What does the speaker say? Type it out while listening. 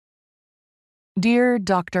Dear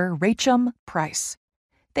Dr. Rachel Price,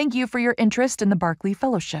 thank you for your interest in the Barkley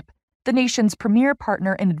Fellowship, the nation's premier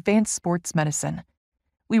partner in advanced sports medicine.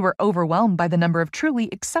 We were overwhelmed by the number of truly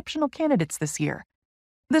exceptional candidates this year.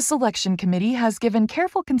 The selection committee has given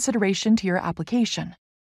careful consideration to your application.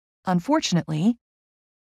 Unfortunately,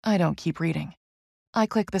 I don't keep reading. I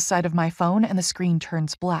click the side of my phone and the screen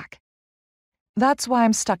turns black. That's why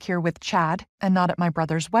I'm stuck here with Chad and not at my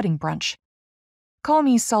brother's wedding brunch. Call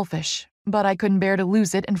me selfish, but I couldn't bear to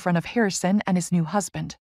lose it in front of Harrison and his new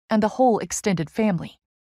husband, and the whole extended family.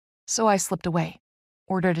 So I slipped away,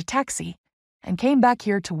 ordered a taxi, and came back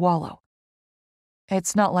here to wallow.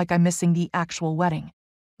 It's not like I'm missing the actual wedding.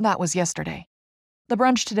 That was yesterday. The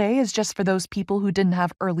brunch today is just for those people who didn't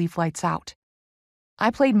have early flights out.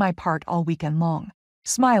 I played my part all weekend long,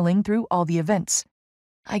 smiling through all the events.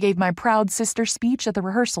 I gave my proud sister speech at the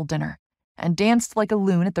rehearsal dinner and danced like a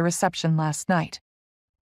loon at the reception last night.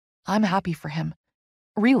 I'm happy for him.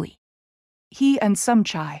 Really. He and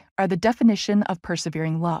Sumchai are the definition of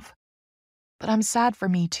persevering love. But I'm sad for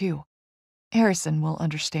me too. Harrison will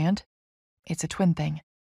understand. It's a twin thing.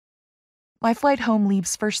 My flight home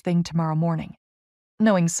leaves first thing tomorrow morning.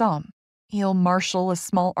 Knowing Sam, he'll marshal a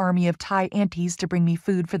small army of Thai aunties to bring me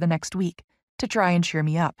food for the next week to try and cheer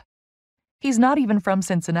me up. He's not even from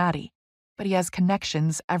Cincinnati, but he has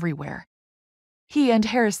connections everywhere. He and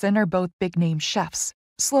Harrison are both big-name chefs,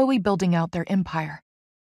 slowly building out their empire.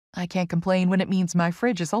 I can't complain when it means my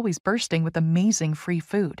fridge is always bursting with amazing free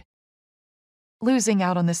food. Losing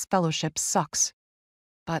out on this fellowship sucks,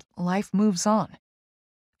 but life moves on.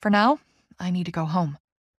 For now, I need to go home.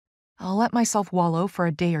 I'll let myself wallow for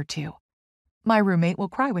a day or two. My roommate will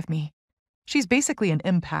cry with me. She's basically an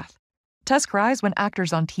empath. Tess cries when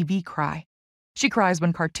actors on TV cry. She cries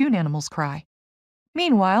when cartoon animals cry.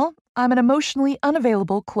 Meanwhile, I'm an emotionally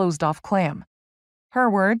unavailable closed-off clam. Her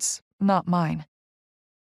words, not mine.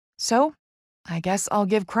 So, I guess I'll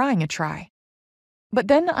give crying a try. But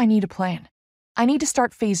then I need a plan. I need to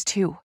start phase 2,